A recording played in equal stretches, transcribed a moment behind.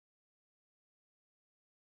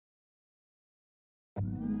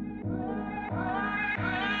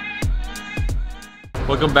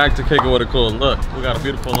Welcome back to Kick It With It Cool. Look, we got a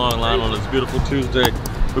beautiful long line on this beautiful Tuesday.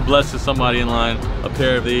 We blessed somebody in line a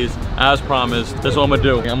pair of these, as promised. That's what I'm gonna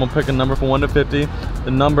do. I'm gonna pick a number from 1 to 50.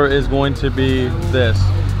 The number is going to be this.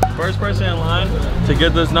 First person in line to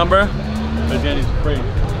get this number is getting these free.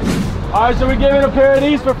 All right, so we're giving a pair of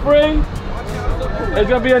these for free. It's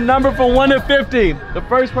gonna be a number from 1 to 50. The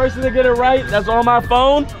first person to get it right, that's on my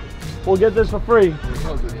phone, will get this for free.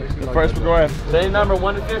 The first one, go ahead. Say number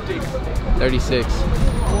 1 to 50. 36.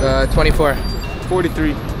 24.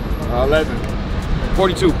 43. 11.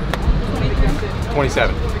 42.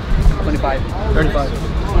 27. 25. 35.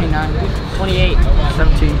 29. 28.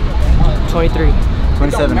 17. 23.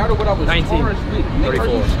 27. 19.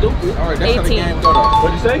 34. 18.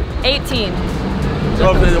 What'd you say? 18.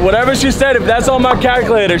 So whatever she said, if that's on my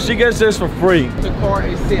calculator, she gets this for free.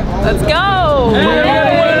 Let's go.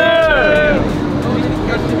 Hey,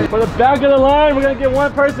 for the back of the line, we're gonna give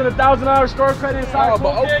one person $1,000 store credit inside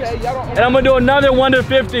COOLKICKS, and I'm gonna do another 1 to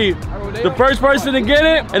 50. The first person to get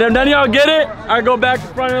it, and if none of y'all get it, I go back to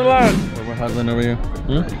the front of the line. We're huddling over here.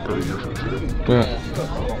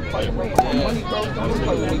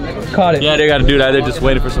 Caught it. Yeah, they gotta do that. They're just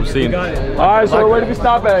waiting for some scene. All right, so where did we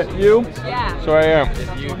stop at? You? Yeah. So right here.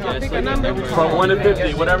 From 1 to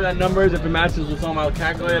 50, whatever that number is, if it matches what's on my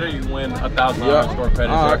calculator, you win $1,000 store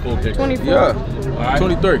credit for COOLKICKS. 24. Yeah. All right.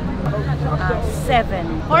 23.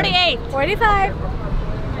 7. 48. 45.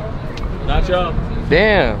 Not y'all.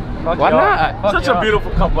 Damn. Why not? Such a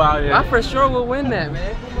beautiful couple out here. I for sure will win that,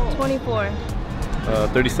 man. 24.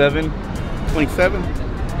 37. 27.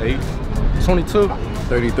 8. 22.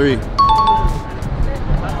 33. I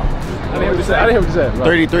didn't hear what you said.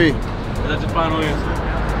 33. Is that your final answer?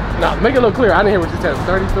 Nah, make it a little clear. I didn't hear what you said.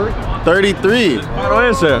 33? 33. Final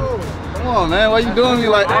answer. Come on, man. Why you doing me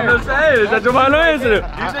like that? I'm just saying, is that your final answer? You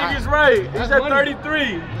think he's right? He said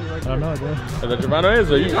 33. I don't know, dude. Is that your final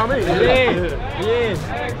answer? You tell me.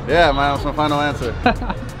 Yeah, man. That's my final answer.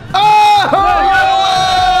 Oh!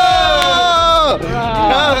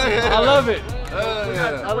 I love it.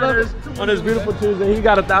 I love it. On this beautiful Tuesday, he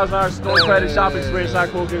got $1,000 store credit shopping spree inside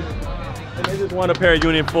COOLKICKS, and they just won a pair of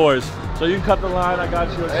Union 4s. So you can cut the line. I got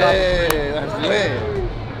you a shopping. Hey, that's lit.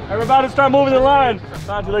 Everybody start moving the line.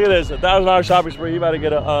 Santi, look at this, $1,000 shopping spree. You about to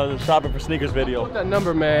get a shopping for sneakers video. That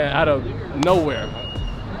number, man, out of nowhere.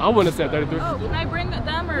 I wouldn't have said 33. Oh, can I bring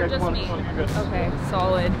them or just me? Okay,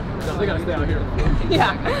 solid. They gotta stay out here.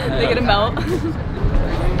 Yeah, they get a melt.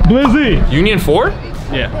 Blizzy. Union 4?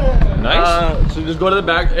 Yeah. Nice. So just go to the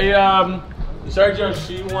back. Hey, Sergio,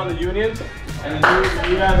 she won the Union, and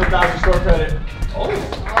you have $1,000 store credit. Oh.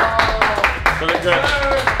 Really good.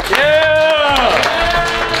 Yeah.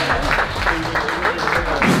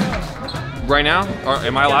 Right now? Or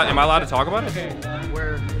am I allowed to talk about it?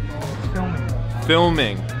 We're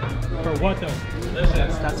Filming. for what though?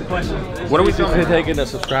 That's the question. What are we doing? Taking a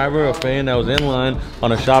subscriber, a fan that was in line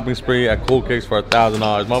on a shopping spree at COOLKICKS for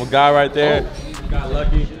 $1,000. My guy right there got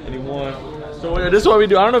lucky and he won. So this is what we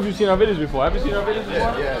do. I don't know if you've seen our videos before. Have you seen our videos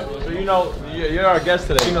before? Yeah. So you know, you're our guest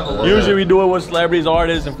today. Usually we do it with celebrities,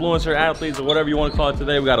 artists, influencer, athletes, or whatever you want to call it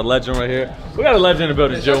today. We got a legend right here. We got a legend in the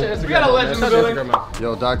building, Joe. We got a legend in the building.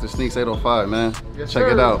 Yo, Dr. Sneaks 805, man.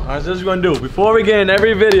 Check it out. All right, so this is what we're gonna do. Before we get in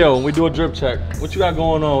every video, we do a drip check. What you got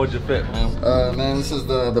going on with your fit, man? Man, this is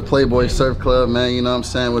the Playboy Surf Club, man. You know what I'm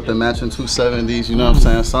saying? With the matching 270s, you know what I'm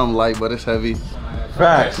saying? Something light, but it's heavy.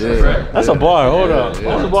 Facts. Yeah. That's a bar. Hold up.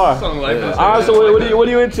 What's a bar? All right, so what are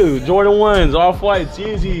you into? Jordan 1s, Off-Whites,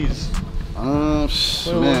 Yeezys.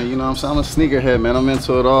 Man, you know what I'm saying? I'm a sneakerhead, man. I'm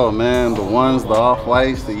into it all, man. The ones, the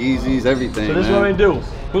Off-Whites, the Yeezys, everything, So this is man. what we do.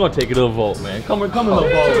 We're gonna take it to the vault, man. Come in the vault,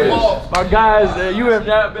 man. My guys, you have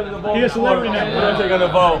not been in the vault. He a celebrity now. We're gonna take it to the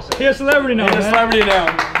vault. He a celebrity now. He's a celebrity now.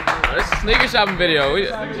 This is a sneaker shopping video. We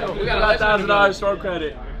got $1,000 store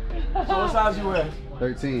credit. So what size you wear?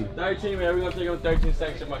 13. 13, man. We're gonna take it to the 13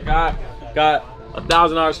 section. My guy got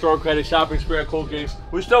 $1,000 store credit shopping spree at COOLKICKS.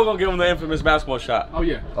 We're still gonna give him the infamous basketball shot. Oh,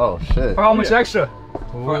 yeah. Oh, shit. For how much extra?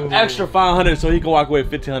 For an extra $500 so he can walk away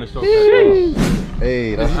with $1,500 store credit.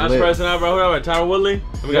 Hey, that's Nice lit. person out, bro. Who else? Tyron Woodley.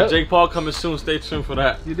 And we got Jake Paul coming soon. Stay tuned for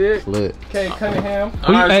that. You did? Lit. Okay, Cunningham.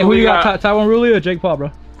 Who you got? Tyrone Rulli or Jake Paul,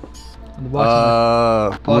 bro? I'm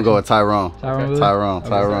gonna go with Tyrone. Tyrone.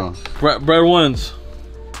 Tyrone. Bread ones.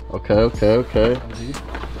 Okay.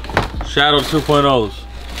 Shadow 2.0s.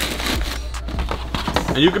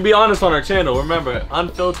 And you can be honest on our channel. Remember,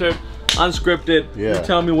 unfiltered, unscripted. Yeah. You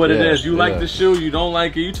tell me what it Yeah. is. You like the shoe, you don't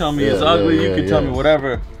like it. You tell me it's ugly. You can tell me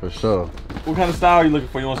whatever. For sure. What kind of style are you looking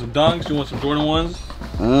for? You want some dunks? You want some Jordan 1s?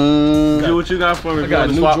 Do what you got for me. I got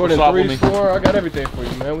new swap Jordan with 3s, 4. I got everything for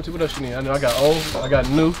you, man. What else you need? I know I got old. I got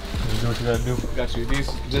new. do what you gotta do. Got you.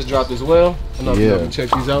 These just dropped as well. I know if you can check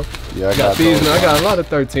these out. Yeah, I got these, and I got a lot of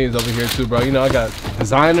 13s over here too, bro. You know, I got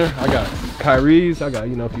designer, I got Kyrie's, I got,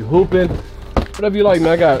 you know, if you hooping, whatever you like,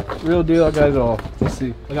 man. I got real deal, I got it all. Let's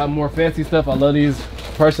see. I got more fancy stuff. I love these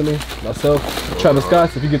personally, myself. Travis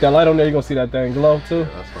Scott's, if you get that light on there, you're gonna see that thing glow too.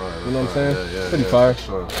 That's fire. You know what I'm saying? Yeah, pretty fire.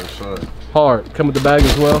 For sure. Hard. Come with the bag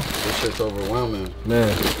as well. This shit's overwhelming.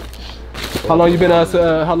 Man. How long you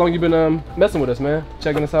been messing with us, man?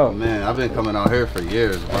 Checking us out. Man, I've been coming out here for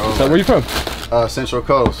years, bro. So where you from? Central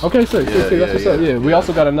Coast. Okay, sick. That's what's up. Yeah, we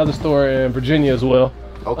also got another store in Virginia as well.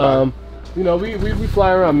 Okay. You know, we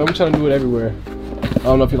fly around, man. We trying to do it everywhere. I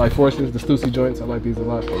don't know if you like Forces, the Stussy joints. I like these a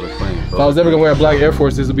lot. Those are clean. If I was ever gonna wear a black Air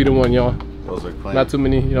Force, this would be the one, y'all. Those are clean. Not too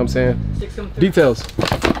many, you know what I'm saying? Details.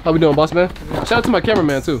 How we doing, boss man? Shout out to my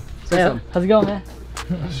cameraman too. Yeah, how's it going, man?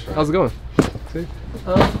 How's it going? See?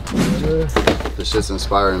 This shit's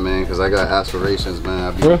inspiring, man, because I got aspirations,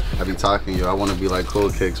 man. I be talking to you. I want to be like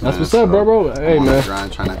COOLKICKS, man. That's what's up, bro. Hey, I'm man. trying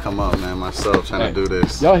to come up, man, myself, trying to do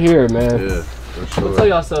this. Y'all here, man. Yeah, for sure. I'll tell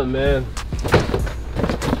y'all something, man.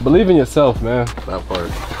 Believe in yourself, man. That part.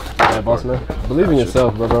 Yeah, boss man. Believe in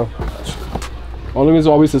yourself, bro. Only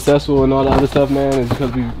reason why we successful and all that other stuff, man, is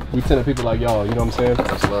because we tend to people like y'all, you know what I'm saying?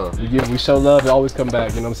 That's love. We show love, it always come back,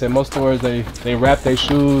 you know what I'm saying? Most stores, they wrap their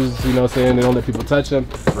shoes, you know what I'm saying? They don't let people touch them.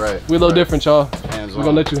 Right. We're a little different, y'all. Hands We're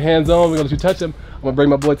gonna let you hands on, we're gonna let you touch them. I'm gonna bring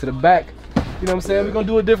my boy to the back. You know what I'm saying? We're gonna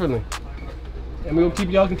do it differently. And we're gonna keep,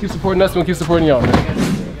 y'all can keep supporting us, we're gonna keep supporting y'all, man.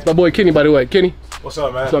 It's my boy Kenny, by the way. Kenny. What's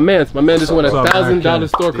up, man? It's my man just won $1,000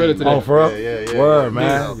 store credit today. Oh, for real? Yeah. Word,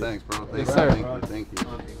 man. Oh, thanks, bro. Yes, sir. Thank you.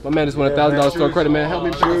 My man just won $1,000 store credit, man. Help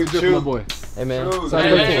me for my boy. Hey, man.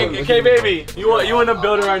 Hey, baby, you in the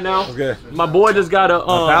building right now? Okay. My boy just got a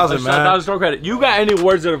 $1,000 store credit. You got any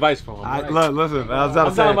words of advice for him? Look, listen, I'm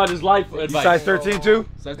talking about his life advice. You size 13 too?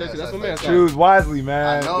 Size 13, that's my man. Choose wisely,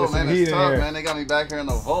 man. I know, There's man. some heat It's in tough, here. man. They got me back here in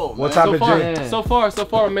the vault, What man. type of gym? So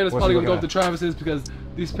far, man, it's probably gonna go looking with the Travis's because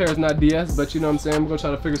these pairs not DS, but you know what I'm saying? We're gonna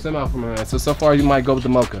try to figure some out for my man. So far, you might go with the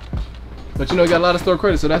Mocha. But you know, you got a lot of store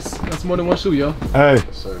credit, so that's more than one shoe, yo. Hey,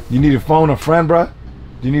 you need to phone a friend, bro?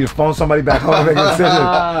 You need to phone somebody back home to make a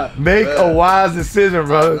decision. Make a wise decision,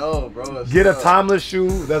 brother. No, bro. Get a timeless shoe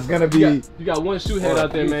that's gonna be. You got one shoe head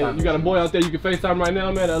out there, man. You got a boy out there you can FaceTime right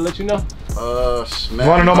now, man. I'll let you know. Man. You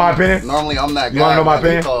wanna know my opinion? Normally, I'm that guy. You wanna know my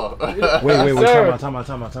opinion? Wait. Time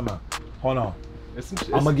out. Hold on.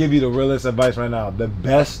 I'm gonna give you the realest advice right now. The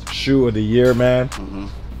best shoe of the year, man.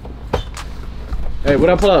 Hey,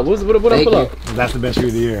 what I pull up? What I pull up? That's the best shoe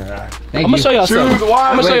of the year. All right. I'm gonna show y'all something.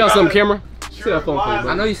 I'm gonna show y'all something, camera. See that phone, please,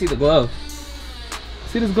 I know you see the glove.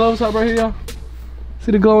 See this glove top right here, y'all?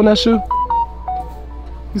 See the glow on that shoe?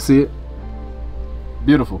 You see it.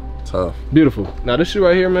 Beautiful. Tough. Beautiful. Now this shoe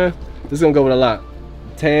right here, man, this is gonna go with a lot.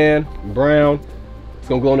 Tan, brown. It's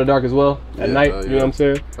gonna glow in the dark as well at night. You know what I'm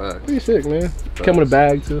saying? Pretty sick, man. Come with a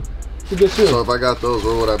bag too. It's a good shoe. So if I got those,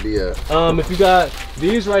 where would I be at? If you got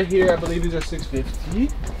these right here, I believe these are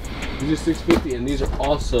 $650. These are $650, and these are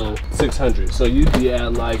also $600. So you'd be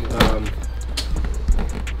at like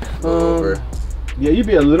over. Yeah, you'd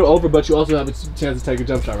be a little over, but you also have a chance to take a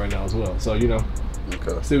jump shot right now as well. So you know.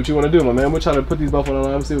 Okay. See what you want to do, my man. We're trying to put these both on the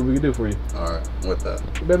line and see what we can do for you. Alright, with that.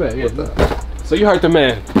 Baby, with that. So you heard the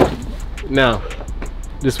man. Now,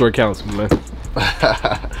 this is where it counts, my man.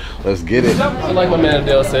 Let's get it. So like my man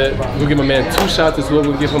Dale said, we'll give my man 2 shots as well.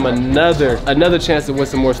 We'll give him another chance to win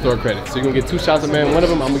some more store credit. So you're gonna get 2 shots, my man. One of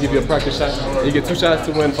them, I'm gonna give you a practice shot. And you get 2 shots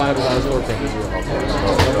to win $500 store credit as well.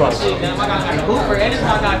 No problem. Hooper, anytime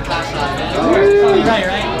I got class shot, man. It's only right?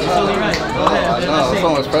 It's only right. Go ahead. No, so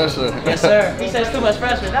much pressure. Yes, sir. He says too much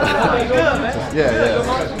pressure. That's gonna be good, man. Yeah.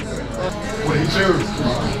 What do you choose?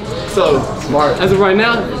 So smart. As of right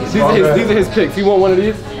now, these are his picks. You want one of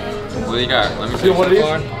these? What do you got? Let me see. You want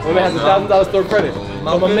one of these? My man has $1,000 store credit.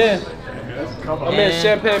 So my man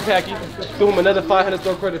Champagne Packy threw him another $500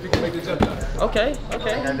 store credit if he can make the jump shot. Okay,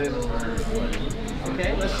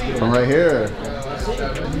 let's see. From right here.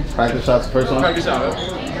 Practice shots first one. Practice shot.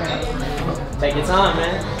 Take your time,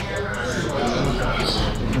 man.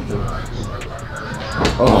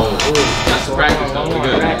 That's practice. That was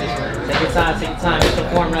good. Practice. Take your time. Get the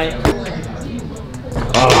form right.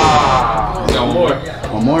 One more.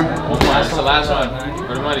 One more? That's the last one.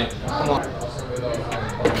 For the money.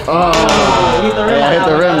 Oh, You hit the rim. I hit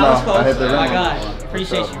the rim That was though. I hit the close. rim. My God.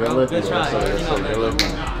 Appreciate you, bro. Good try.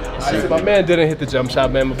 My man didn't hit the jump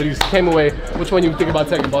shot, man, but he came away. Which one you think about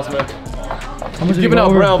taking, boss man? He's giving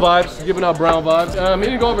out brown vibes. He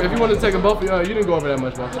didn't go over. If you wanted to take them both, you didn't go over that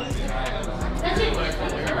much, boss.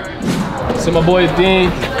 So my boy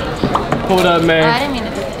Dean pulled up, man. I didn't mean to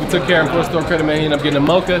do it. We took care of him for a store credit, man. He ended up getting a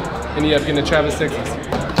Mocha, and he ended up getting a Travis 6s.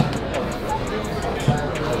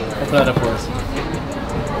 Play that up for us. You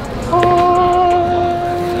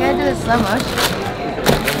gotta do it slow motion.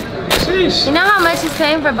 Sheesh. You know how much he's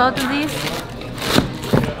paying for both of these?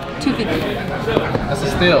 $250. That's a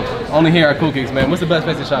steal. Only here at Cool Kicks, man. What's the best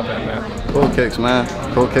place to shop at, man? Cool Kicks, man.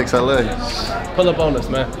 Cool Kicks LA. Pull up on us,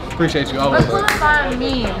 man. Appreciate you always. But pull up on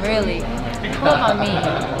me, really. Pull up on me.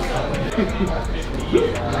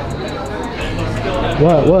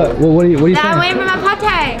 What are you Nah, I'm waiting for my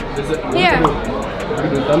pate. Here.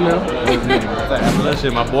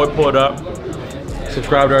 Listen, my boy pulled up,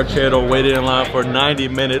 subscribed to our channel, waited in line for 90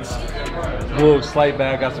 minutes. Blew slight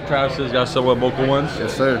bag, got some Travis's, got some local ones.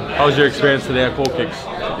 Yes, sir. How was your experience today at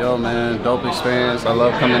COOLKICKS? Yo, man, dope experience. I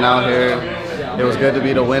love coming out here. It was good to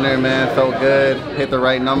be the winner, man. Felt good. Hit the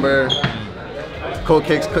right number.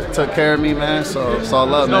 COOLKICKS took care of me, man. So it's all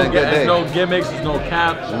love, man. Good day. There's no gimmicks, there's no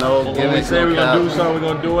caps. No When gimmicks, we say no we're gonna cap. do something, we're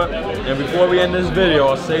gonna do it. And before we end this video,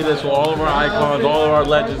 I'll say this for all of our icons, all of our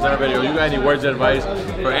legends in our video. You got any words of advice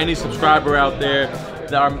for any subscriber out there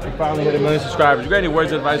that are finally hit 1 million subscribers? You got any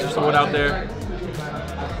words of advice for someone out there?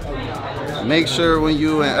 Make sure when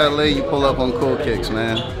you in LA, you pull up on COOLKICKS,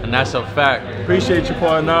 man. And that's a fact. Appreciate you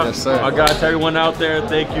pulling up. Yes, sir. I got everyone out there.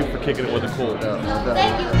 Thank you for kicking it with the cool. Yeah, no doubt.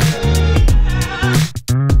 Thank you.